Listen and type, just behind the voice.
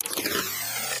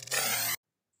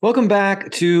Welcome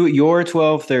back to Your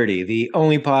 1230, the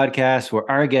only podcast where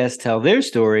our guests tell their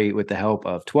story with the help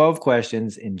of 12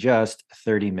 questions in just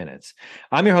 30 minutes.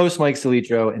 I'm your host, Mike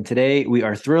Salitro, and today we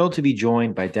are thrilled to be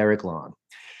joined by Derreck Long.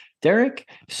 Derreck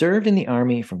served in the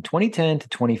Army from 2010 to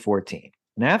 2014,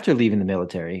 and after leaving the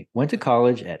military, went to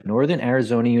college at Northern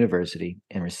Arizona University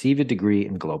and received a degree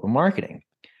in global marketing.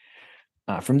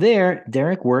 From there,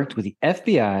 Derreck worked with the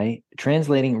FBI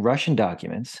translating Russian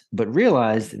documents, but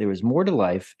realized that there was more to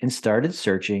life and started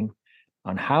searching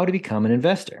on how to become an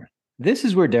investor. This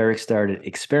is where Derreck started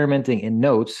experimenting in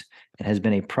notes and has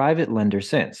been a private lender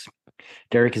since.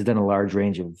 Derreck has done a large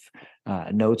range of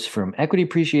notes from equity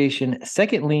appreciation,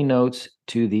 second lien notes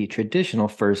to the traditional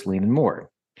first lien and more.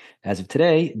 As of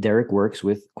today, Derreck works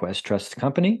with Quest Trust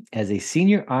Company as a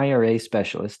senior IRA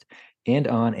specialist and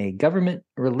on a government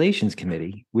relations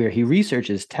committee where he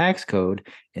researches tax code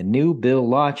and new bill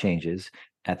law changes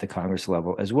at the Congress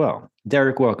level as well.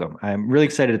 Derreck, welcome. I'm really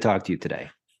excited to talk to you today.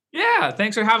 Yeah,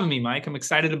 thanks for having me, Mike. I'm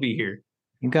excited to be here.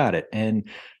 You got it. And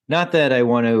not that I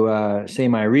want to say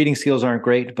my reading skills aren't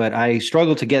great, but I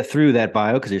struggle to get through that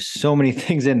bio because there's so many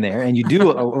things in there. And you do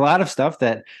a lot of stuff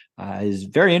that is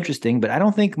very interesting, but I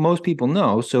don't think most people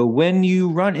know. So when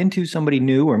you run into somebody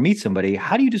new or meet somebody,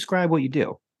 how do you describe what you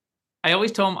do? I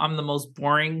always tell them I'm the most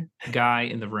boring guy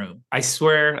in the room. I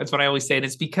swear that's what I always say. And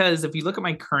it's because if you look at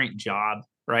my current job,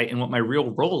 right, and what my real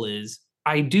role is,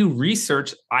 I do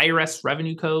research IRS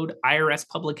revenue code, IRS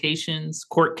publications,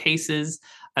 court cases.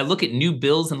 I look at new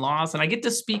bills and laws, and I get to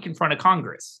speak in front of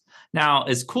Congress. Now,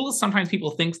 as cool as sometimes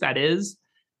people think that is,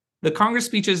 the Congress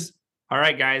speeches, all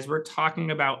right, guys, we're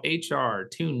talking about HR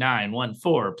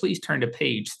 2914. Please turn to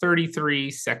page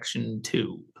 33, section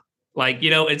 2.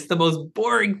 It's the most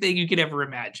boring thing you could ever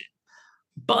imagine.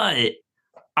 But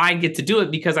I get to do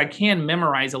it because I can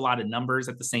memorize a lot of numbers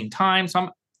at the same time. So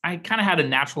I kind of had a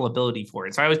natural ability for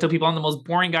it. So I always tell people I'm the most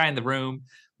boring guy in the room,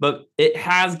 but it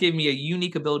has given me a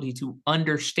unique ability to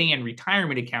understand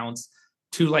retirement accounts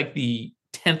to like the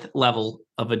 10th level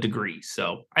of a degree.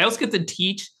 So I also get to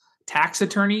teach tax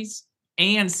attorneys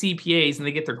and CPAs, and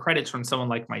they get their credits from someone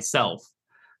like myself,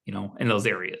 in those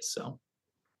areas. So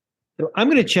I'm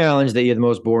going to challenge that you're the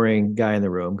most boring guy in the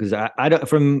room because I don't,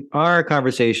 from our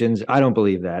conversations, I don't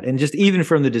believe that. And just even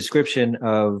from the description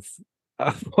of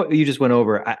what you just went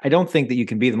over, I don't think that you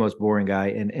can be the most boring guy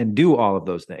and do all of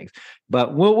those things.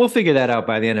 But we'll figure that out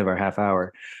by the end of our half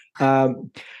hour.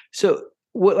 So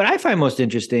what I find most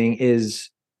interesting is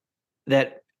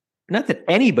that not that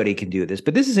anybody can do this,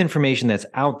 but this is information that's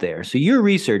out there. So you're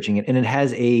researching it, and it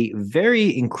has a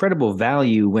very incredible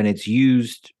value when it's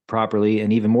used properly,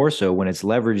 and even more so when it's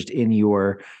leveraged in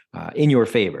your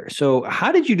favor. So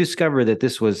how did you discover that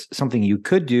this was something you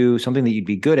could do, something that you'd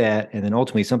be good at, and then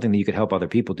ultimately something that you could help other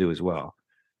people do as well?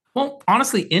 Well,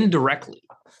 honestly, indirectly.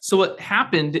 So what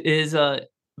happened is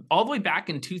all the way back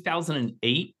in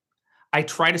 2008, I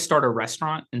tried to start a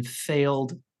restaurant and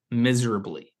failed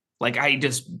miserably. Like I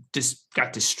just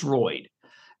got destroyed.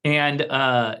 And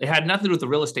it had nothing to do with the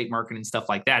real estate market and stuff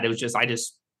like that. It was just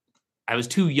I was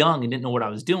too young and didn't know what I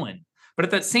was doing. But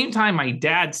at that same time, my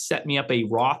dad set me up a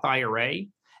Roth IRA.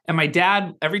 And my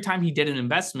dad, every time he did an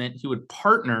investment, he would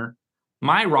partner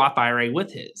my Roth IRA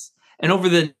with his. And over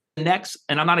the next,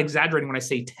 and I'm not exaggerating when I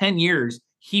say 10 years,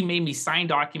 he made me sign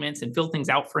documents and fill things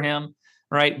out for him,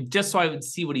 right? Just so I would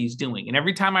see what he's doing. And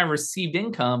every time I received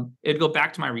income, it'd go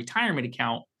back to my retirement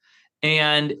account.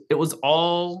 And it was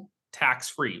all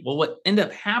tax-free. Well, what ended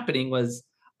up happening was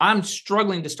I'm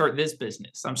struggling to start this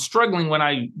business. I'm struggling when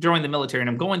I joined the military and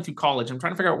I'm going through college. I'm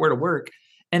trying to figure out where to work.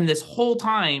 And this whole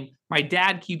time, my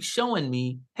dad keeps showing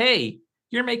me, hey,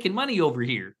 you're making money over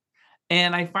here.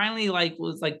 And I finally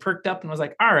was perked up and was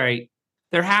like, all right,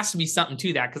 there has to be something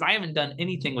to that because I haven't done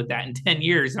anything with that in 10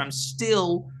 years and I'm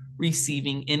still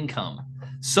receiving income.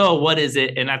 So what is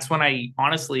it? And that's when I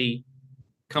honestly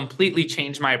completely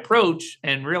changed my approach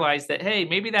and realized that, hey,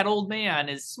 maybe that old man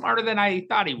is smarter than I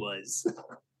thought he was.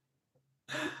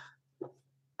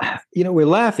 We're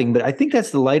laughing, but I think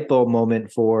that's the light bulb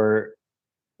moment for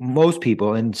most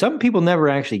people. And some people never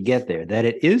actually get there, that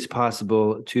it is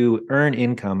possible to earn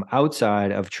income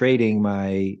outside of trading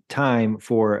my time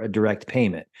for a direct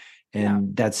payment.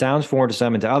 And that sounds foreign to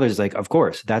some and to others. Like, of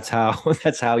course, that's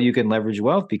how you can leverage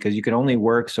wealth because you can only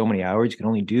work so many hours. You can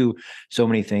only do so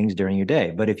many things during your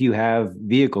day. But if you have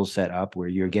vehicles set up where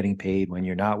you're getting paid when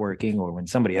you're not working or when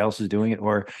somebody else is doing it,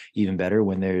 or even better,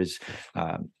 when there's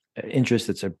interest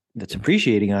that's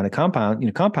appreciating on a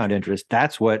compound interest,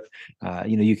 that's what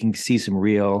you can see some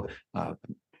real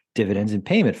dividends and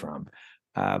payment from.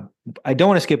 I don't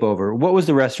want to skip over. What was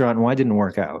the restaurant and why didn't it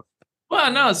work out? Well,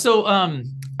 no. So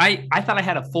I thought I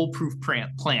had a foolproof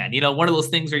plan. One of those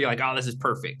things where you're like, oh, this is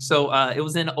perfect. So it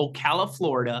was in Ocala,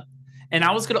 Florida, and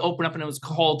I was going to open up, and it was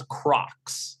called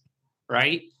Crocs,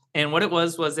 right? And what it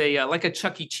was a like a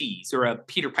Chuck E. Cheese or a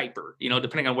Peter Piper,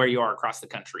 depending on where you are across the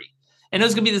country. And it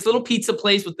was going to be this little pizza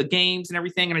place with the games and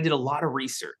everything. And I did a lot of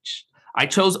research. I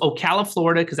chose Ocala,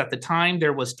 Florida, because at the time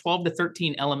there was 12 to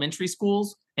 13 elementary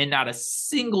schools and not a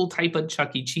single type of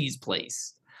Chuck E. Cheese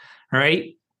place. All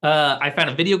right. I found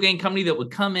a video game company that would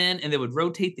come in and they would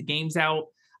rotate the games out.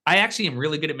 I actually am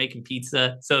really good at making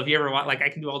pizza. So if you ever want, like, I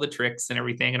can do all the tricks and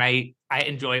everything, and I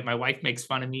enjoy it. My wife makes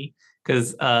fun of me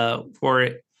because for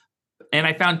it. And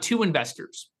I found two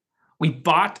investors. We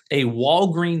bought a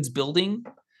Walgreens building,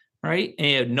 right?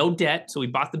 And no debt. So we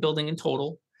bought the building in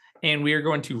total, and we are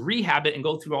going to rehab it and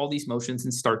go through all these motions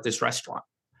and start this restaurant.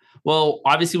 Well,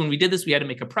 obviously, when we did this, we had to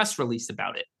make a press release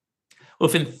about it.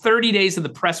 Within 30 days of the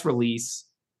press release,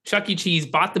 Chuck E. Cheese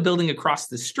bought the building across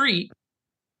the street.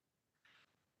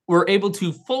 We're able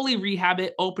to fully rehab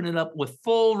it, open it up with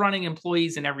full running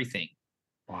employees and everything.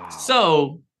 Wow.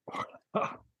 So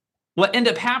what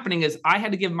ended up happening is I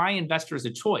had to give my investors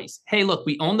a choice. Hey, look,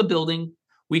 we own the building.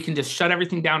 We can just shut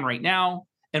everything down right now,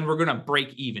 and we're going to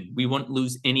break even. We won't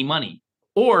lose any money.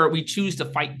 Or we choose to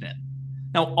fight them.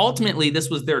 Now, ultimately, this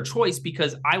was their choice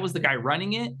because I was the guy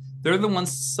running it. They're the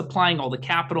ones supplying all the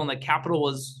capital, and the capital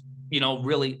was,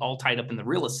 really all tied up in the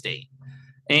real estate.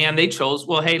 And they chose,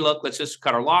 well, hey, look, let's just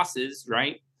cut our losses,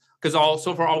 right? Because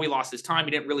so far all we lost is time.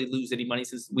 We didn't really lose any money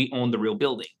since we owned the real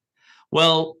building.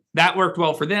 Well, that worked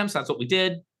well for them, so that's what we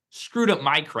did. Screwed up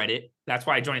my credit. That's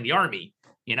why I joined the Army,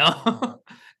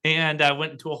 and I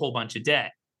went into a whole bunch of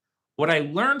debt. What I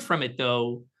learned from it,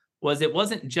 though, was it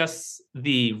wasn't just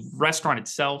the restaurant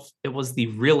itself, it was the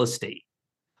real estate.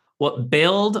 What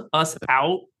bailed us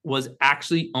out was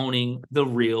actually owning the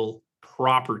real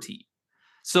property.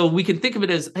 So we can think of it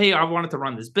as, hey, I wanted to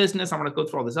run this business. I want to go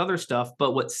through all this other stuff.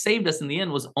 But what saved us in the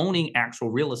end was owning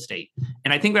actual real estate.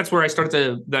 And I think that's where I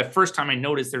started the first time I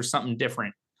noticed there's something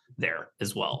different there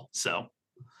as well. So,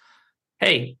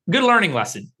 hey, good learning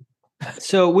lesson.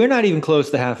 So we're not even close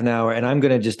to half an hour, and I'm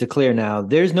going to just declare now,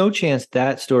 there's no chance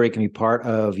that story can be part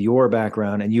of your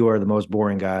background, and you are the most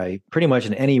boring guy pretty much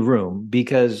in any room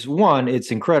because, one,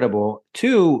 it's incredible.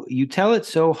 Two, you tell it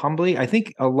so humbly. I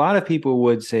think a lot of people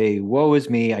would say, woe is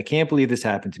me, I can't believe this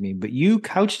happened to me. But you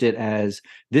couched it as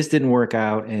this didn't work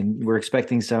out, and we're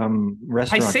expecting some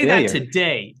restaurant I say failure. that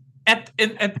today.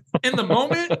 In the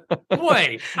moment,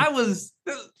 boy,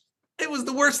 it was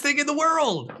the worst thing in the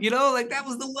world, that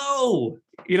was the low,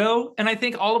 and I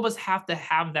think all of us have to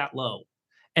have that low.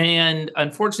 And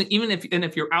unfortunately, even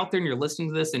if you're out there and you're listening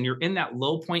to this and you're in that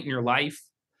low point in your life,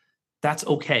 that's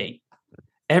okay.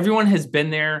 Everyone has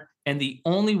been there. And the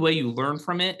only way you learn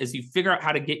from it is you figure out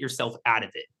how to get yourself out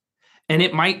of it. And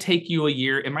it might take you a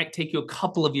year. It might take you a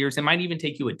couple of years. It might even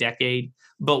take you a decade.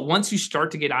 But once you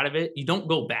start to get out of it, you don't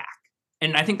go back.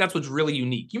 And I think that's what's really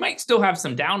unique. You might still have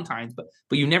some downtimes, but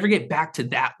you never get back to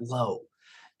that low.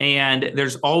 And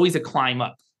there's always a climb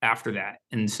up after that.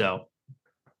 And so.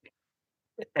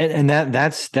 And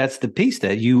that's the piece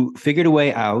that you figured a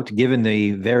way out, given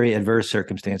the very adverse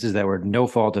circumstances that were no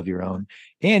fault of your own.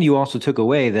 And you also took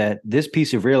away that this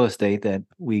piece of real estate that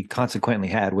we consequently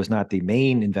had was not the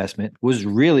main investment, was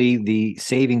really the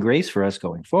saving grace for us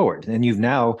going forward. And you've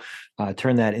now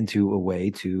turned that into a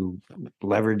way to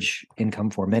leverage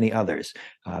income for many others.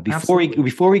 Before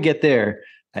we get there,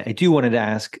 I do wanted to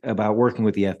ask about working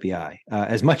with the FBI.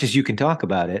 As much as you can talk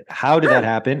about it, how did that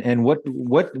happen, and what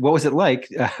was it like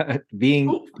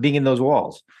being in those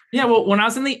walls? Yeah, well, when I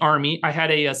was in the Army, I had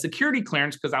a security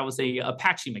clearance because I was a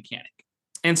Apache mechanic.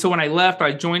 And so when I left, I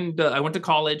went to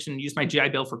college and used my GI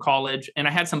Bill for college. And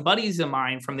I had some buddies of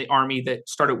mine from the Army that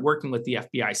started working with the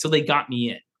FBI. So they got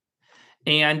me in.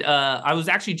 And I was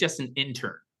actually just an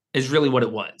intern, is really what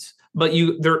it was. But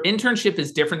their internship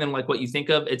is different than like what you think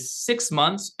of. It's 6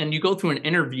 months, and you go through an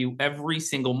interview every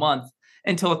single month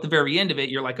until at the very end of it,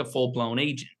 you're like a full-blown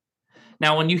agent.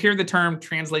 Now, when you hear the term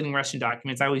translating Russian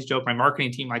documents, I always joke, my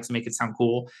marketing team likes to make it sound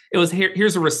cool. It was,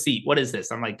 here's a receipt. What is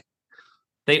this? I'm like,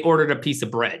 they ordered a piece of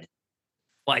bread.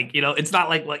 Like, it's not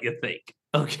like what you think.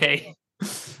 Okay.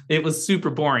 It was super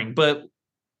boring, but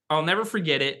I'll never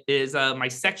forget it is my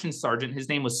section sergeant. His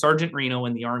name was Sergeant Reno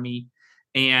in the Army.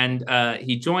 And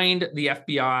he joined the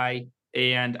FBI,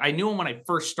 and I knew him when I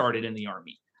first started in the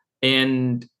Army.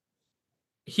 And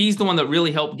he's the one that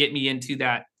really helped get me into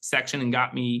that section and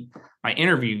got me my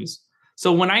interviews.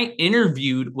 So when I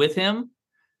interviewed with him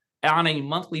on a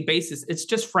monthly basis, it's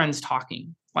just friends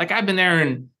talking. Like I've been there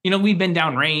and, we've been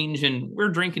down range and we're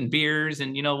drinking beers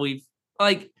and, we've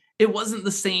like, it wasn't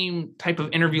the same type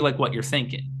of interview like what you're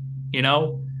thinking, you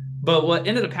know? But what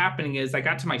ended up happening is I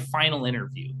got to my final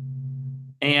interview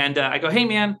and I go, hey,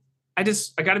 man, I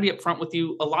got to be upfront with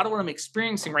you. A lot of what I'm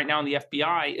experiencing right now in the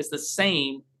FBI is the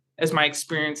same as my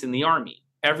experience in the Army.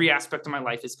 Every aspect of my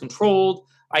life is controlled.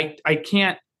 I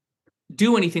can't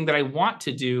do anything that I want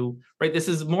to do, right? This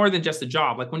is more than just a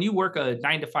job. Like when you work a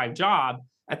 9 to 5 job,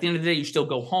 at the end of the day, you still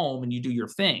go home and you do your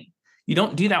thing. You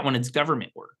don't do that when it's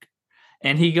government work.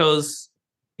 And he goes,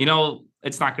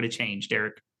 it's not going to change,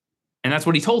 Derreck. And that's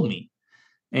what he told me.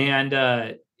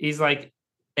 And he's like,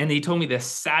 and he told me the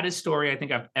saddest story I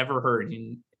think I've ever heard.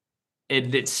 And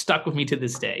it stuck with me to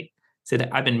this day. He said,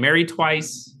 I've been married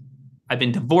twice. I've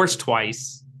been divorced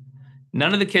twice.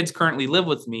 None of the kids currently live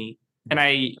with me. And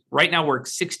I right now work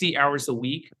 60 hours a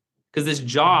week because this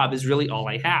job is really all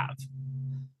I have.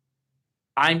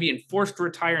 I'm being forced to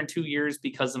retire in 2 years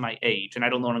because of my age, and I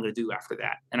don't know what I'm going to do after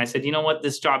that. And I said, you know what?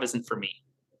 This job isn't for me.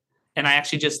 And I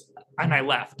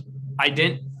left. I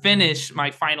didn't finish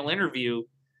my final interview,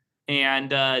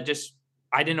 and I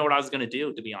didn't know what I was going to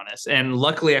do, to be honest. And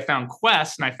luckily, I found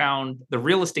Quest, and I found the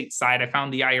real estate side, I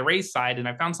found the IRA side, and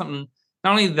I found something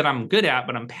not only that I'm good at,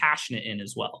 but I'm passionate in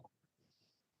as well.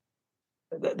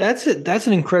 That's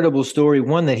an incredible story.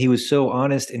 One, that he was so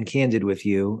honest and candid with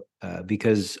you,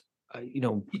 because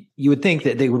you would think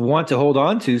that they would want to hold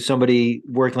on to somebody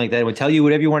working like that and would tell you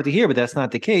whatever you wanted to hear, but that's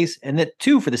not the case. And that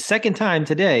too, for the second time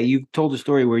today, you've told a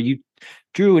story where you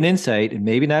drew an insight, and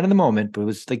maybe not in the moment, but it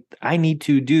was like, I need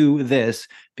to do this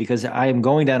because I am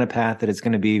going down a path that is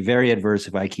going to be very adverse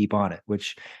if I keep on it,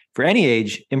 which for any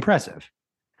age, impressive.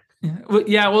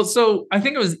 Well, so I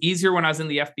think it was easier when I was in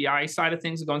the FBI side of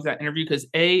things going to that interview because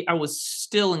I was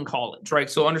still in college, right?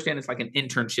 So understand it's like an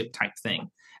internship type thing.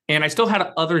 And I still had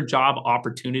other job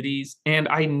opportunities, and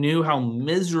I knew how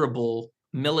miserable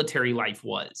military life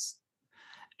was.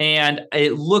 And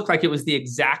it looked like it was the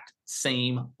exact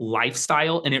same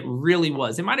lifestyle, and it really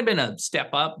was. It might have been a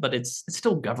step up, but it's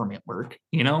still government work,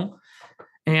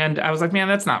 And I was like, man,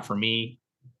 that's not for me.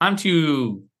 I'm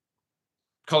too,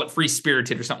 call it free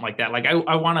spirited or something like that. Like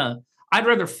I'd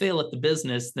rather fail at the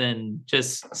business than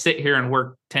just sit here and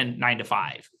work 9 to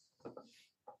 5.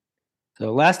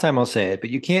 So last time I'll say it,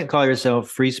 but you can't call yourself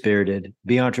free spirited,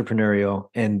 be entrepreneurial,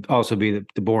 and also be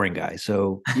the boring guy.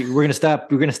 So we're gonna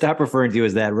stop referring to you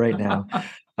as that right now.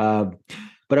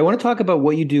 But I want to talk about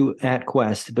what you do at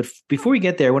Quest. But before we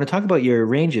get there, I want to talk about your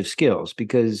range of skills,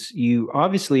 because you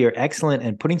obviously are excellent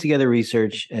at putting together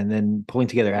research and then pulling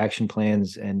together action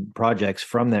plans and projects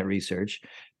from that research.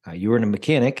 You were a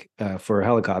mechanic for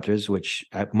helicopters, which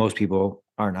most people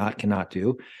cannot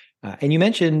do. And you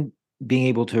mentioned being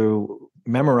able to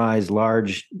memorize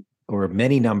large or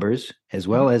many numbers, as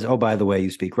well as, oh, by the way, you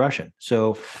speak Russian.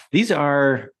 So these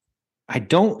are, I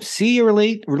don't see a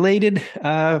related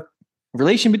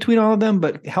relation between all of them,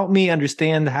 but help me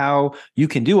understand how you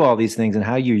can do all these things and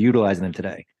how you're utilizing them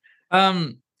today.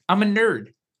 I'm a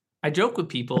nerd. I joke with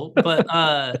people,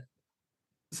 but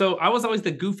so I was always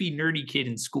the goofy, nerdy kid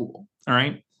in school. All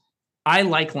right. I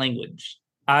like language.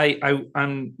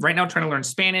 I'm right now trying to learn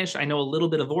Spanish. I know a little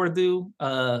bit of Urdu.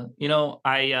 I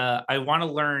want to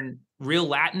learn real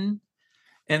Latin.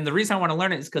 And the reason I want to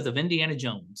learn it is because of Indiana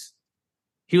Jones.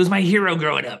 He was my hero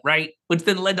growing up, right? Which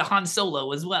then led to Han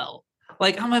Solo as well.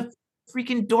 Like, I'm a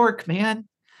freaking dork, man.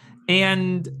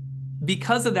 And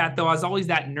because of that, though, I was always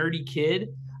that nerdy kid.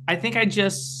 I think I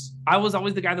was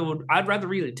always the guy I'd rather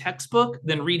read a textbook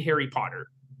than read Harry Potter,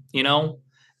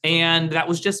 And that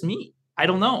was just me. I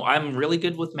don't know. I'm really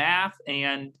good with math,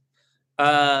 and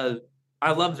I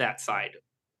love that side.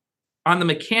 On the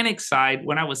mechanic side,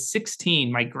 when I was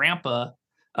 16, my grandpa,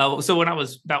 so when I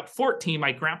was about 14,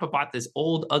 my grandpa bought this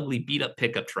old, ugly, beat up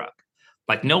pickup truck,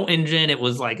 like no engine. It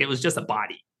was just a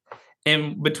body.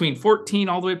 And between 14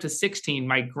 all the way up to 16,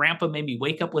 my grandpa made me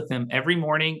wake up with him every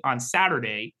morning on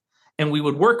Saturday, and we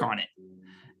would work on it.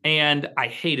 And I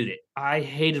hated it. I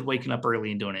hated waking up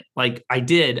early and doing it. Like I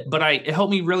did, but it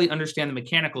helped me really understand the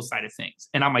mechanical side of things.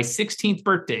 And on my 16th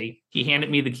birthday, he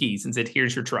handed me the keys and said,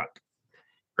 here's your truck.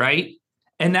 Right.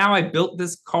 And now I built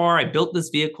this car, I built this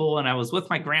vehicle, and I was with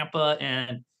my grandpa,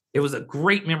 and it was a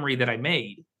great memory that I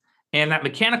made. And that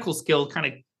mechanical skill kind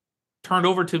of turned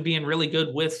over to being really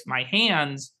good with my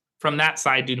hands from that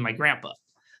side due to my grandpa.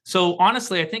 So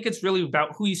honestly, I think it's really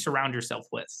about who you surround yourself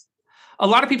with. A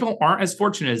lot of people aren't as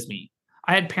fortunate as me.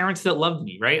 I had parents that loved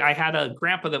me, right? I had a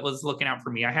grandpa that was looking out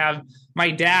for me. I have my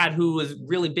dad who was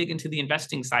really big into the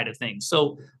investing side of things.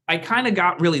 So I kind of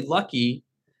got really lucky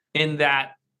in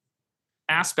that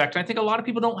aspect. I think a lot of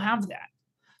people don't have that.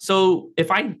 So if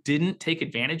I didn't take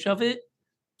advantage of it,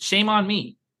 shame on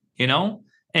me,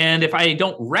 And if I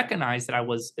don't recognize that I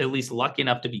was at least lucky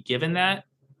enough to be given that,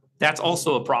 that's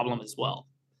also a problem as well.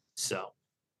 So.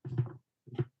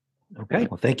 Okay.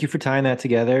 Well, thank you for tying that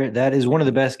together. That is one of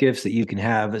the best gifts that you can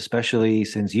have, especially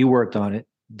since you worked on it,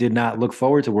 did not look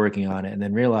forward to working on it, and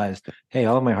then realized, hey,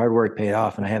 all of my hard work paid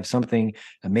off and I have something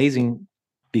amazing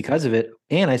because of it.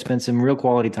 And I spent some real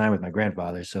quality time with my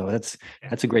grandfather. So that's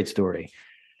a great story.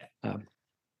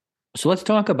 So let's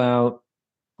talk about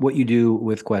what you do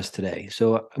with Quest today.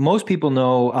 So most people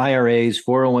know IRAs,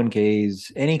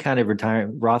 401ks, any kind of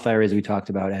Roth IRAs we talked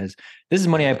about as this is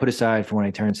money I put aside for when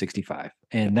I turn 65.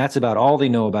 And that's about all they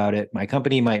know about it. My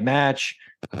company might match.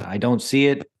 I don't see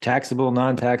it taxable,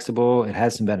 non-taxable. It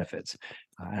has some benefits.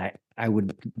 I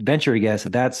would venture to guess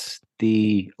that that's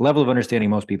the level of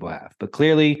understanding most people have. But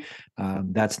clearly,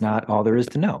 that's not all there is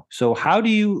to know. So how do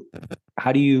you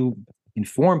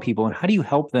inform people, and how do you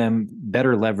help them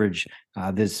better leverage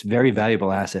this very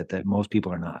valuable asset that most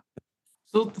people are not?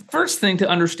 So the first thing to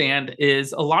understand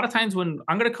is a lot of times when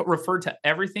I'm going to refer to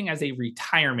everything as a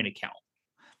retirement account.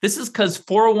 This is because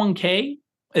 401k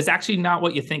is actually not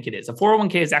what you think it is. A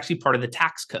 401k is actually part of the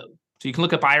tax code. So you can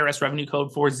look up IRS revenue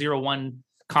code 401,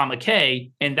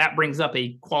 K, and that brings up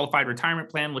a qualified retirement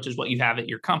plan, which is what you have at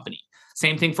your company.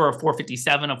 Same thing for a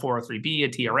 457, a 403b, a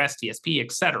TRS, TSP,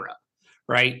 et cetera.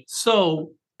 Right?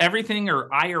 So everything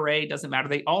or IRA doesn't matter.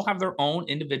 They all have their own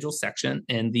individual section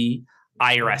in the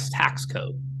IRS tax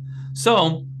code.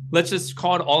 So let's just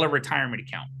call it all a retirement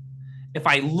account. If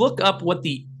I look up what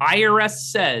the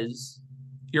IRS says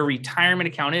your retirement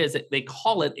account is, they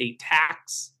call it a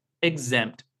tax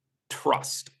exempt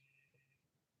trust.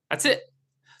 That's it.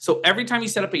 So every time you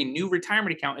set up a new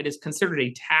retirement account, it is considered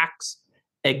a tax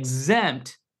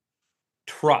exempt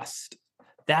trust.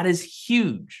 That is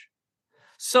huge.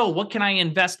 So what can I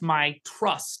invest my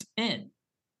trust in?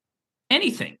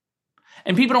 Anything.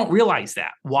 And people don't realize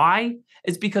that. Why?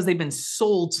 It's because they've been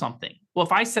sold something. Well,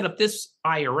 if I set up this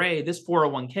IRA, this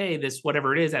 401k, this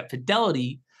whatever it is at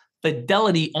Fidelity,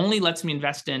 Fidelity only lets me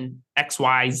invest in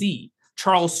XYZ.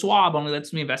 Charles Schwab only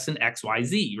lets me invest in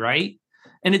XYZ, right?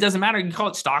 And it doesn't matter. You call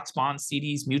it stocks, bonds,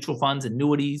 CDs, mutual funds,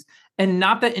 annuities. And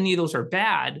not that any of those are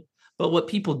bad, but what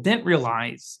people didn't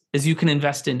realize is you can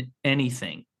invest in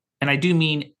anything. And I do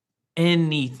mean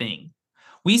anything.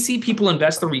 We see people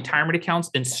invest their retirement accounts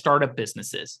in startup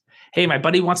businesses. Hey, my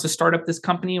buddy wants to start up this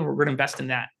company and we're going to invest in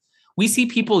that. We see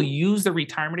people use their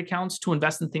retirement accounts to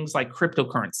invest in things like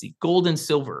cryptocurrency, gold and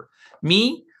silver.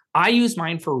 Me, I use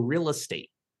mine for real estate,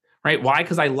 right? Why?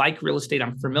 Because I like real estate.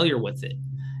 I'm familiar with it.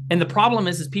 And the problem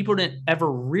is people didn't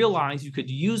ever realize you could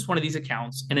use one of these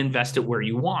accounts and invest it where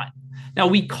you want. Now,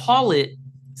 we call it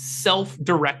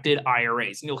self-directed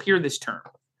IRAs, and you'll hear this term.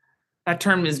 That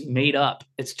term is made up.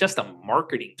 It's just a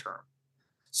marketing term.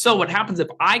 So what happens if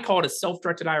I call it a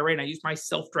self-directed IRA and I use my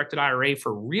self-directed IRA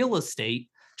for real estate?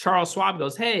 Charles Schwab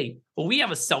goes, hey, well, we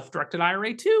have a self-directed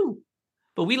IRA too,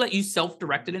 but we let you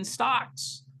self-direct it in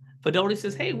stocks. Fidelity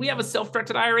says, hey, we have a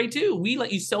self-directed IRA too. We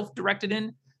let you self-direct it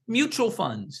in mutual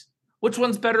funds. Which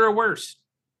one's better or worse?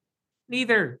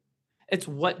 Neither. It's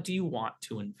what do you want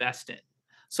to invest in?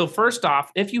 So first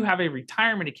off, if you have a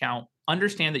retirement account,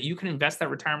 understand that you can invest that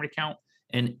retirement account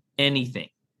in anything.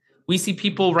 We see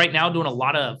people right now doing a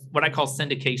lot of what I call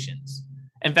syndications,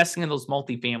 investing in those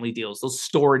multifamily deals, those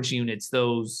storage units,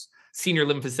 those senior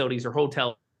living facilities or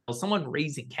hotels, someone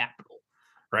raising capital,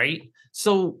 right?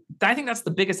 So I think that's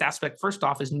the biggest aspect. First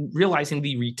off is realizing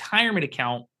the retirement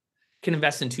account can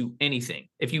invest into anything.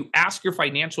 If you ask your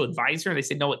financial advisor and they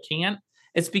say, no, it can't,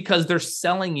 it's because they're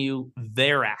selling you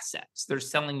their assets. They're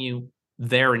selling you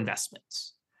their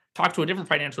investments. Talk to a different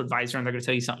financial advisor and they're going to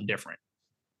tell you something different.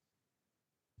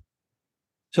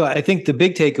 So I think the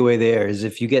big takeaway there is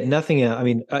if you get nothing, I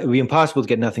mean, it would be impossible to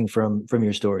get nothing from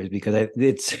your stories because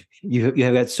it's you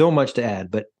have got so much to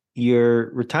add. But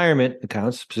your retirement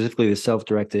accounts, specifically the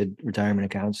self-directed retirement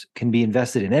accounts, can be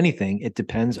invested in anything. It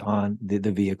depends on the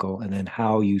vehicle and then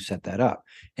how you set that up.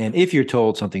 And if you're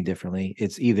told something differently,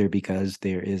 it's either because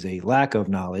there is a lack of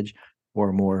knowledge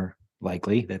or more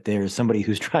likely that there is somebody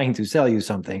who's trying to sell you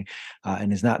something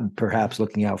and is not perhaps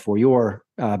looking out for your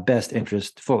best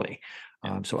interest fully.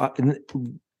 So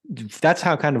that's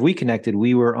how kind of we connected.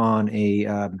 We were on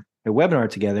a webinar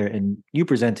together and you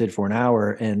presented for an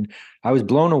hour and I was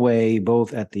blown away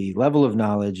both at the level of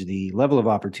knowledge, the level of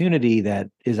opportunity that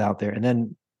is out there. And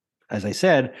then, as I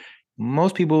said,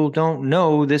 most people don't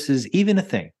know this is even a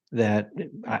thing that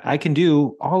I can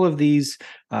do all of these.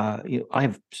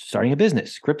 I'm starting a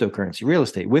business, cryptocurrency, real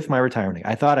estate with my retirement.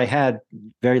 I thought I had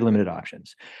very limited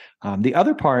options. The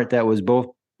other part that was both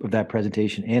of that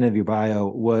presentation and of your bio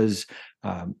was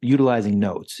utilizing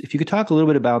notes. If you could talk a little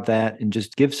bit about that and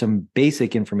just give some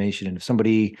basic information, and if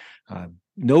somebody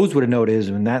knows what a note is,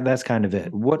 and that's kind of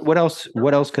it. What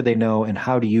else could they know, and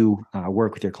how do you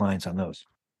work with your clients on those?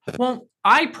 Well,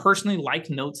 I personally like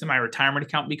notes in my retirement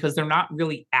account because they're not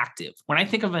really active. When I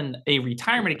think of a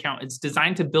retirement account, it's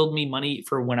designed to build me money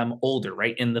for when I'm older,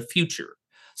 right? In the future.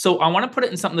 So I want to put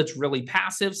it in something that's really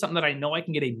passive, something that I know I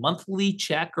can get a monthly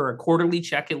check or a quarterly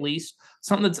check at least,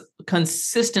 something that's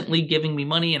consistently giving me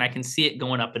money and I can see it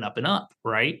going up and up and up,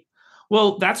 right?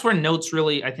 Well, that's where notes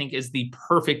really, I think, is the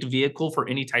perfect vehicle for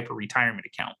any type of retirement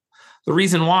account. The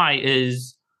reason why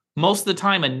is most of the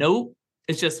time a note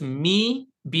is just me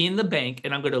being the bank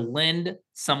and I'm going to lend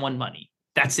someone money.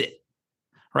 That's it.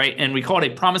 Right. And we call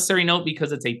it a promissory note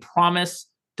because it's a promise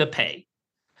to pay.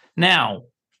 Now,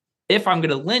 if I'm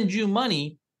going to lend you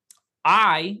money,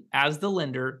 I, as the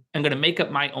lender, am going to make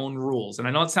up my own rules. And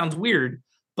I know it sounds weird,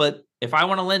 but if I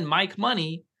want to lend Mike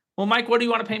money, well, Mike, what do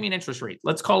you want to pay me an interest rate?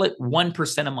 Let's call it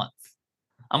 1% a month.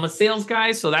 I'm a sales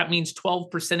guy, so that means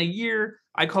 12% a year.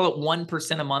 I call it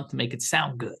 1% a month to make it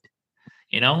sound good.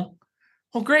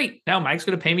 Well, great. Now Mike's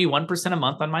going to pay me 1% a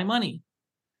month on my money.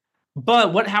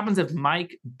 But what happens if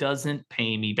Mike doesn't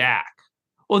pay me back?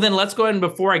 Well, then let's go ahead and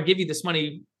before I give you this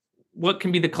money, what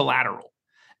can be the collateral?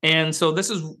 And so this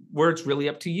is where it's really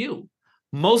up to you.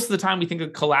 Most of the time we think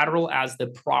of collateral as the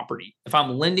property. If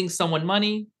I'm lending someone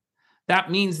money, that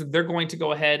means that they're going to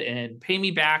go ahead and pay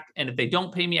me back. And if they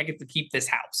don't pay me, I get to keep this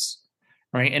house,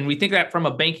 right? And we think that from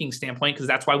a banking standpoint, because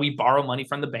that's why we borrow money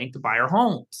from the bank to buy our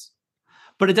homes.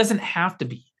 But it doesn't have to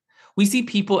be. We see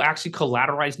people actually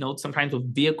collateralize notes sometimes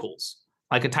with vehicles,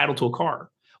 like a title to a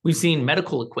car. We've seen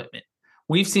medical equipment.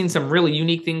 We've seen some really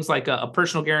unique things like a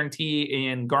personal guarantee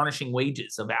and garnishing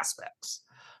wages of aspects.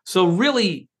 So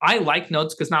really, I like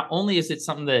notes because not only is it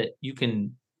something that you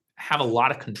can have a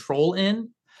lot of control in,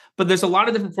 but there's a lot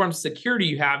of different forms of security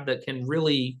you have that can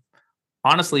really,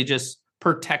 honestly, just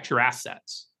protect your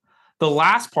assets. The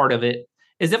last part of it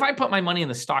is if I put my money in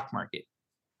the stock market,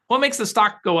 what makes the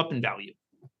stock go up in value?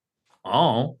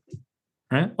 Oh,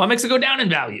 right. What makes it go down in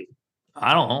value?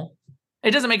 I don't know.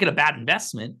 It doesn't make it a bad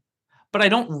investment, but I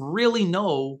don't really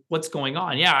know what's going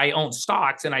on. Yeah, I own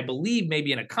stocks and I believe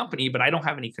maybe in a company, but I don't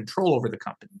have any control over the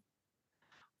company.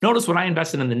 Notice when I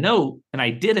invested in the note and I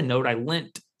did a note, I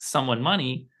lent someone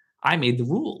money, I made the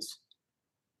rules.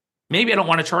 Maybe I don't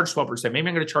want to charge 12%. Maybe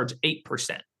I'm going to charge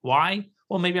 8%. Why?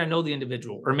 Well, maybe I know the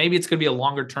individual, or maybe it's going to be a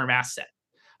longer term asset.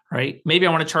 Right? Maybe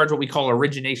I want to charge what we call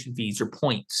origination fees or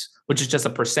points, which is just a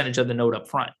percentage of the note up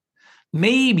front.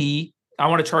 Maybe I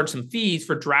want to charge some fees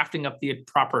for drafting up the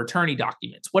proper attorney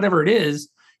documents. Whatever it is,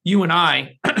 you and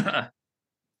I,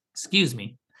 excuse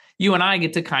me, you and I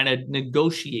get to kind of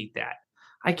negotiate that.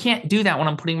 I can't do that when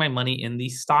I'm putting my money in the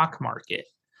stock market.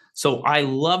 So I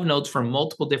love notes for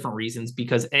multiple different reasons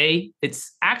because A,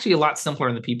 it's actually a lot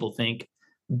simpler than people think.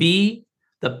 B,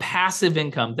 the passive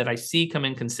income that I see come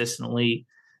in consistently.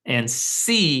 And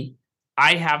C,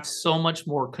 I have so much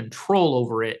more control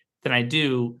over it than I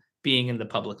do being in the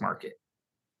public market.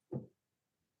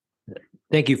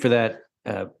 Thank you for that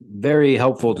very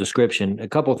helpful description. A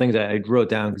couple of things I wrote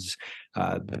down because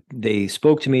they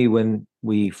spoke to me when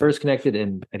we first connected,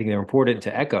 and I think they're important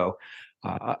to echo.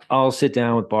 I'll sit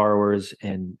down with borrowers,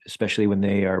 and especially when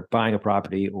they are buying a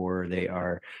property or they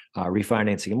are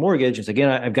refinancing a mortgage. It's again,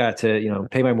 I've got to,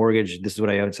 pay my mortgage. This is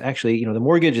what I owe. It's actually, the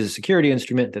mortgage is a security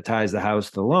instrument that ties the house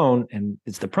to the loan. And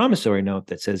it's the promissory note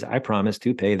that says, I promise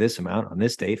to pay this amount on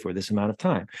this date for this amount of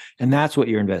time. And that's what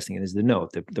you're investing in is the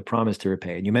note, the promise to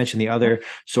repay. And you mentioned the other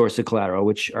source of collateral,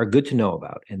 which are good to know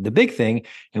about. And the big thing,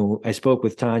 and I spoke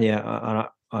with Tanya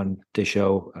on the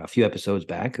show a few episodes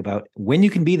back about when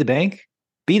you can be the bank,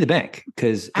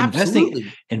 because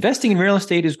investing in real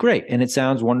estate is great and it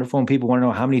sounds wonderful and people want to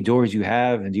know how many doors you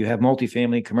have and do you have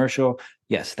multifamily, commercial.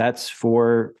 Yes, that's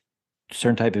for a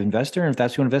certain type of investor, and if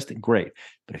that's who invest in, great.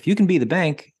 But if you can be the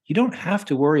bank, you don't have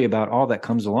to worry about all that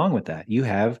comes along with that. You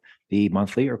have the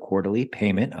monthly or quarterly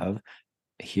payment of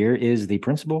here is the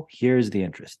principal, here's the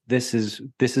interest. This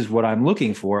is what I'm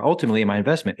looking for ultimately in my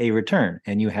investment, a return,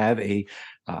 and you have a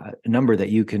number that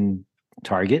you can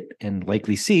target and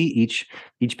likely see each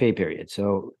pay period.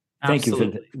 So thank Absolutely.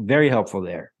 you for very helpful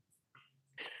there.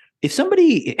 If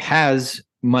somebody has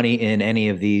money in any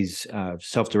of these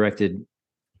self-directed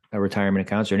retirement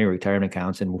accounts or any retirement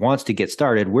accounts and wants to get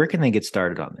started, where can they get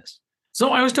started on this? So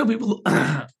I always tell people,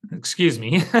 excuse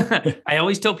me, I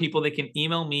always tell people they can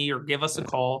email me or give us a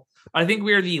call. I think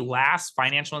we are the last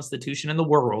financial institution in the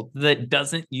world that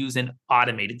doesn't use an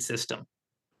automated system,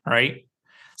 right?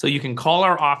 So you can call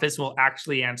our office, we'll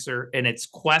actually answer, and it's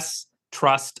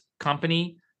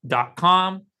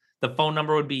trustcompany.com. The phone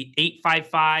number would be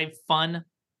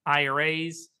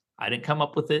 855-FUN-IRAs. I didn't come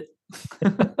up with it.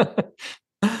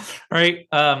 All right.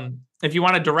 If you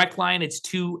want a direct line, it's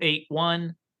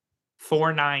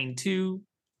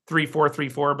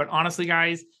 281-492-3434. But honestly,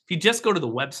 guys, if you just go to the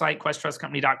website,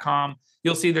 questtrustcompany.com,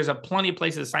 you'll see there's plenty of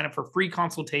places to sign up for free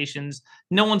consultations.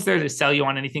 No one's there to sell you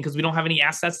on anything because we don't have any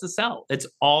assets to sell. It's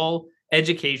all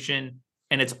education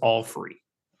and it's all free.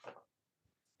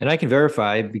 And I can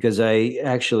verify because I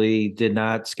actually did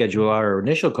not schedule our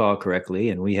initial call correctly,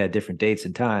 and we had different dates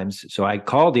and times. So I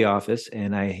called the office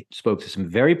and I spoke to some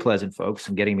very pleasant folks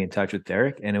and getting me in touch with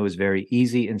Derreck, and it was very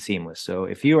easy and seamless. So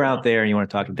if you are out there and you want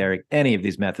to talk to Derreck, any of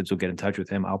these methods will get in touch with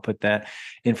him. I'll put that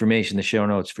information in the show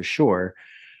notes for sure.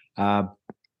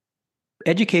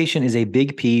 Education is a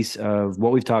big piece of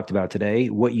what we've talked about today,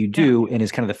 what you do, and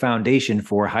is kind of the foundation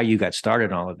for how you got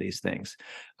started on all of these things.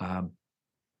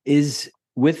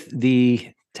 With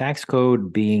the tax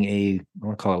code being I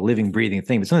want to call it a living, breathing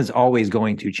thing, but something that's always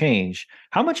going to change,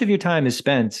 how much of your time is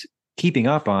spent keeping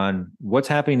up on what's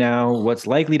happening now, what's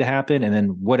likely to happen, and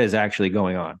then what is actually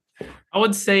going on? I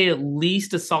would say at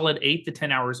least a solid 8 to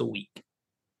 10 hours a week.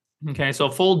 Okay, so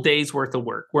a full day's worth of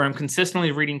work where I'm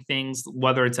consistently reading things,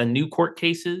 whether it's a new court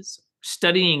cases,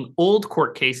 studying old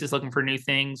court cases, looking for new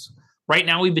things. Right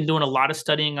now, we've been doing a lot of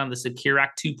studying on the Secure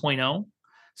Act 2.0.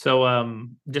 So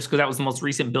just because that was the most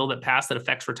recent bill that passed that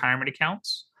affects retirement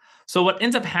accounts. So what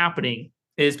ends up happening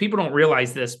is people don't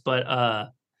realize this,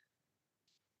 but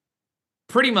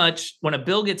pretty much when a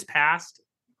bill gets passed,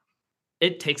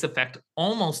 it takes effect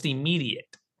almost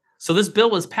immediate. So this bill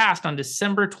was passed on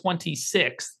December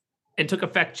 26th and took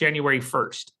effect January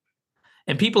 1st.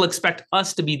 And people expect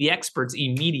us to be the experts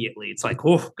immediately. It's like,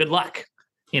 oh, good luck,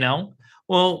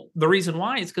 Well, the reason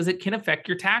why is because it can affect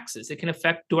your taxes. It can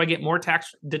affect, do I get more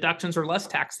tax deductions or less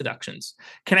tax deductions?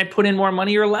 Can I put in more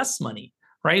money or less money?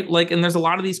 Right? And there's a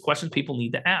lot of these questions people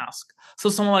need to ask. So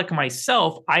someone like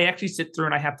myself, I actually sit through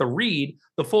and I have to read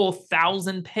the full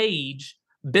 1,000-page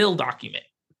bill document.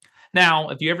 Now,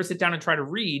 if you ever sit down and try to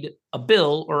read a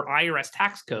bill or IRS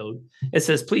tax code, it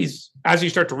says, please, as you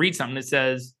start to read something, it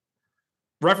says,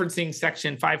 referencing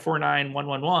section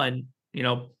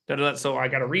 549111, so I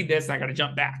got to read this and I got to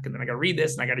jump back, and then I got to read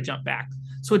this and I got to jump back.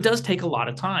 So it does take a lot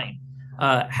of time.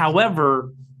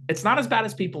 However, it's not as bad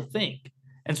as people think.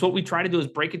 And so what we try to do is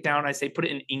break it down. I say, put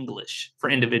it in English for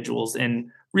individuals and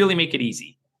really make it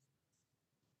easy.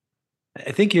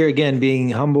 I think you're, again, being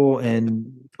humble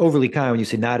and overly kind when you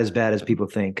say not as bad as people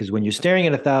think, because when you're staring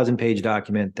at a 1,000-page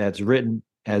document that's written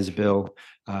as a bill,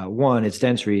 one, it's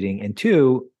dense reading, and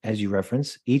two, as you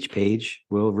reference, each page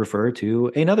will refer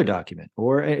to another document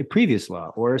or a previous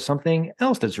law or something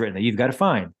else that's written that you've got to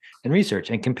find and research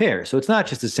and compare. So it's not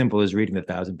just as simple as reading the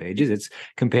 1,000 pages; it's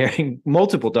comparing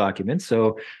multiple documents.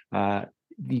 So I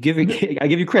give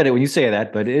you credit when you say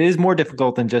that, but it is more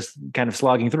difficult than just kind of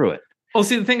slogging through it. Well,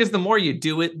 see, the thing is, the more you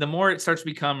do it, the more it starts to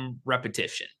become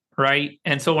repetition, right?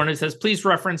 And so when it says, please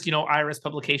reference, IRS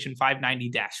publication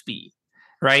 590-B,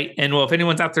 right? And well, if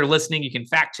anyone's out there listening, you can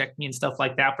fact check me and stuff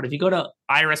like that. But if you go to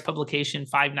IRS publication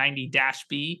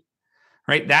 590-B,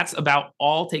 right, that's about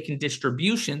all taken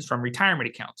distributions from retirement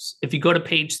accounts. If you go to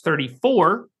page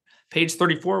 34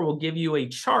 will give you a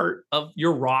chart of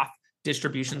your Roth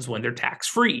distributions when they're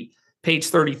tax-free. Page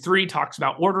 33 talks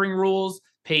about ordering rules.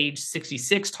 Page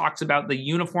 66 talks about the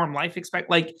uniform life expect.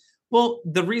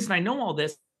 The reason I know all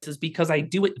this is because I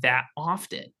do it that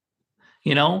often.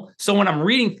 So when I'm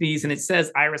reading these and it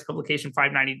says IRS publication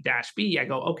 590-B, I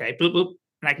go, okay, boop, boop,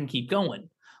 and I can keep going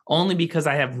only because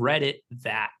I have read it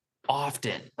that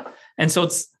often. And so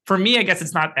it's, for me, I guess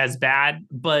it's not as bad,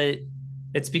 but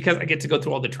it's because I get to go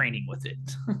through all the training with it.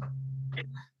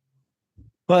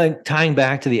 Well, tying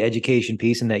back to the education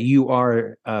piece and that you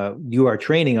are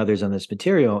training others on this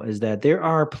material, is that there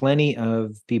are plenty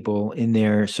of people in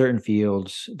their certain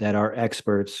fields that are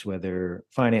experts, whether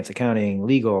finance, accounting,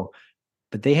 legal,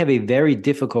 but they have a very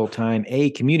difficult time, A,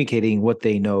 communicating what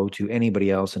they know to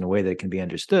anybody else in a way that can be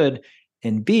understood,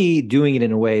 and B, doing it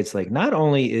in a way it's like, not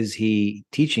only is he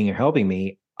teaching or helping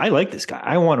me, I like this guy.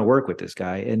 I want to work with this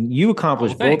guy. And you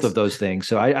accomplish both of those things.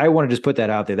 So I want to just put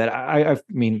that out there, that I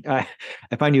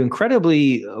find you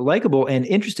incredibly likable and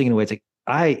interesting in a way. It's like,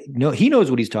 I know he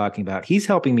knows what he's talking about. He's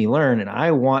helping me learn, and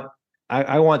I want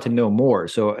to know more.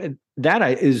 So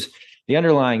that is the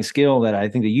underlying skill that I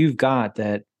think that you've got,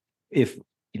 that if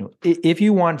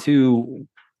you want to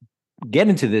get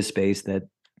into this space, that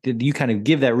did you kind of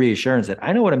give that reassurance that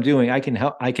I know what I'm doing? I can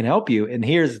help you. And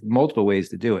here's multiple ways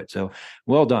to do it. So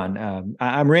well done.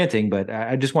 I'm ranting, but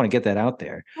I just want to get that out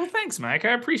there. Well, thanks, Mike.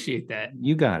 I appreciate that.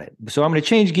 You got it. So I'm going to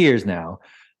change gears now.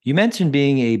 You mentioned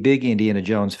being a big Indiana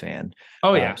Jones fan.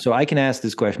 Oh, yeah. So I can ask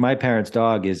this question. My parents'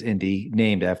 dog is Indy,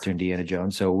 named after Indiana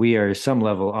Jones. So we are some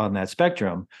level on that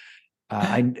spectrum.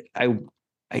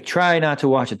 I try not to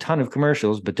watch a ton of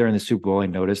commercials, but during the Super Bowl, I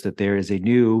noticed that there is a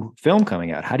new film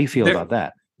coming out. How do you feel about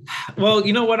that? Well,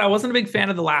 you know what? I wasn't a big fan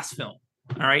of the last film.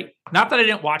 All right. Not that I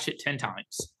didn't watch it 10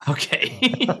 times.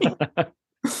 Okay.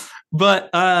 But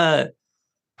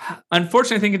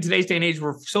unfortunately, I think in today's day and age,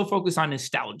 we're so focused on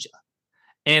nostalgia,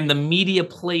 and the media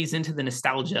plays into the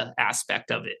nostalgia aspect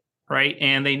of it. Right.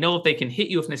 And they know if they can hit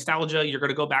you with nostalgia, you're going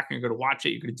to go back and you're going to watch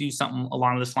it. You're going to do something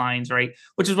along those lines. Right.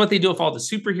 Which is what they do with all the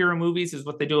superhero movies, is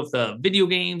what they do with the video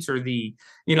games, or the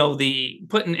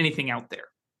putting anything out there.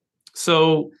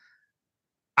 So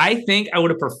I think I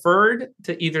would have preferred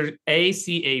to either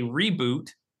see a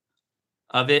reboot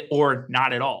of it or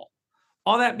not at all.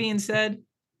 All that being said,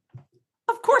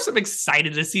 of course, I'm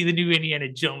excited to see the new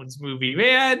Indiana Jones movie,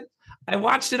 man. I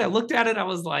watched it. I looked at it. I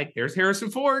was like, there's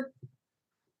Harrison Ford.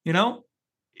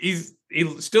 He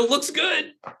still looks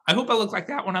good. I hope I look like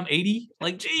that when I'm 80.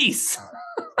 Like, geez.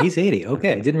 He's 80.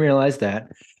 Okay. I didn't realize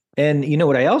that. And you know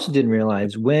what I also didn't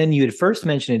realize, when you had first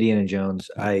mentioned Indiana Jones,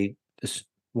 I just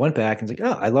went back and was like,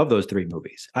 oh, I love those 3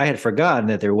 movies. I had forgotten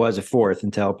that there was a 4th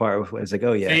until part. I was like,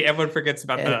 oh yeah. See, everyone forgets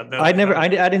about the I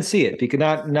didn't see it because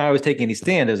not I was taking any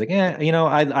stand. I was like,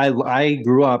 I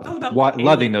grew up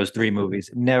loving those 3 movies.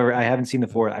 I haven't seen the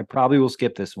 4th. I probably will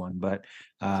skip this one, but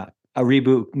a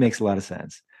reboot makes a lot of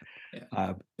sense.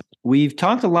 Yeah. We've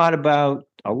talked a lot about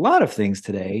a lot of things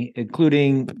today,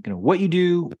 including what you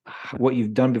do, what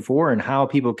you've done before, and how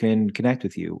people can connect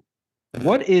with you.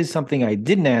 What is something I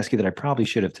didn't ask you that I probably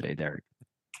should have today, Derek?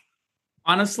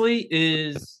 Honestly,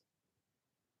 is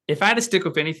if I had to stick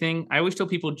with anything, I always tell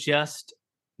people just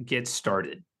get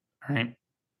started. Right.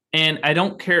 And I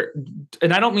don't care.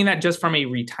 And I don't mean that just from a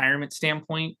retirement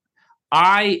standpoint.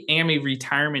 I am a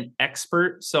retirement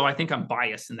expert, so I think I'm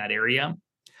biased in that area.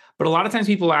 But a lot of times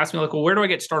people ask me, like, well, where do I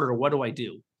get started, or what do I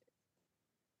do?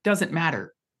 Doesn't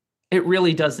matter. It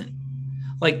really doesn't.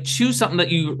 Like, choose something that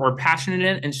you are passionate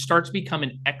in and start to become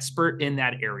an expert in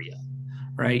that area,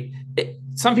 right?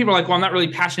 Some people are like, well, I'm not really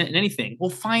passionate in anything. Well,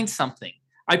 find something.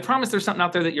 I promise there's something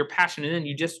out there that you're passionate in.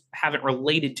 You just haven't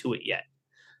related to it yet,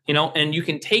 and you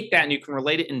can take that and you can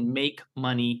relate it and make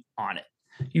money on it.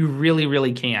 You really,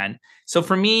 really can. So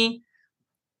for me,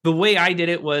 the way I did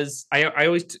it was I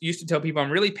always used to tell people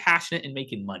I'm really passionate in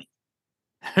making money,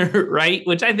 right?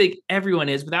 Which I think everyone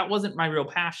is, but that wasn't my real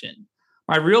passion.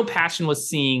 My real passion was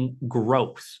seeing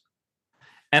growth.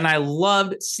 And I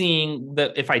loved seeing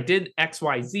that if I did X,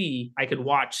 Y, Z, I could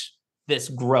watch this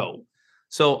grow.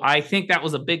 So I think that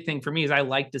was a big thing for me, is I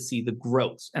like to see the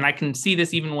growth. And I can see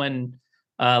this even when,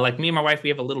 like me and my wife, we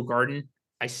have a little garden.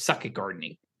 I suck at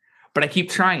gardening, but I keep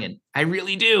trying. I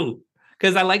really do.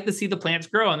 Because I like to see the plants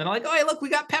grow. And then I'm like, oh, hey, look, we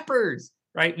got peppers,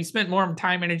 right? We spent more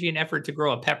time, energy, and effort to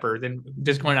grow a pepper than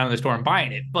just going down to the store and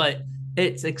buying it. But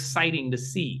it's exciting to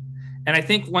see. And I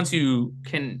think once you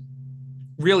can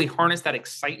really harness that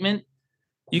excitement,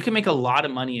 you can make a lot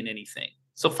of money in anything.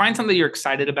 So find something you're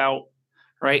excited about,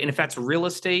 right? And if that's real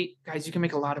estate, guys, you can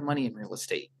make a lot of money in real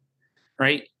estate,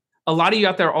 right? A lot of you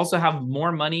out there also have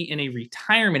more money in a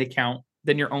retirement account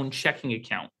than your own checking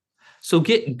account. So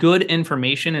get good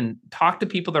information and talk to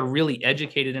people that are really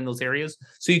educated in those areas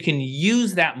so you can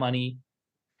use that money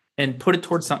and put it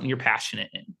towards something you're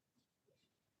passionate in.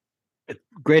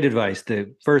 Great advice.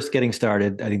 The first, getting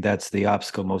started, I think that's the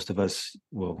obstacle most of us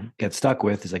will get stuck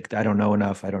with, is like, I don't know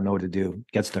enough. I don't know what to do.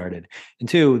 Get started. And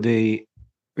 2, the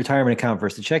retirement account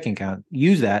versus the checking account,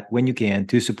 use that when you can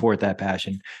to support that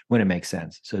passion when it makes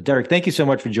sense. So Derek, thank you so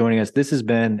much for joining us. This has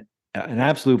been an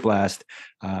absolute blast.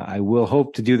 I will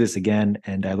hope to do this again,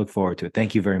 and I look forward to it.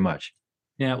 Thank you very much.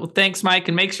 Yeah, well, thanks, Mike.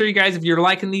 And make sure you guys, if you're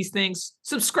liking these things,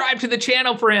 subscribe to the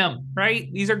channel for him,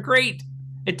 right? These are great.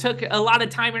 It took a lot of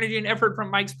time, energy, and effort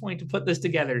from Mike's point to put this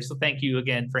together. So thank you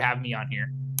again for having me on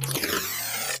here.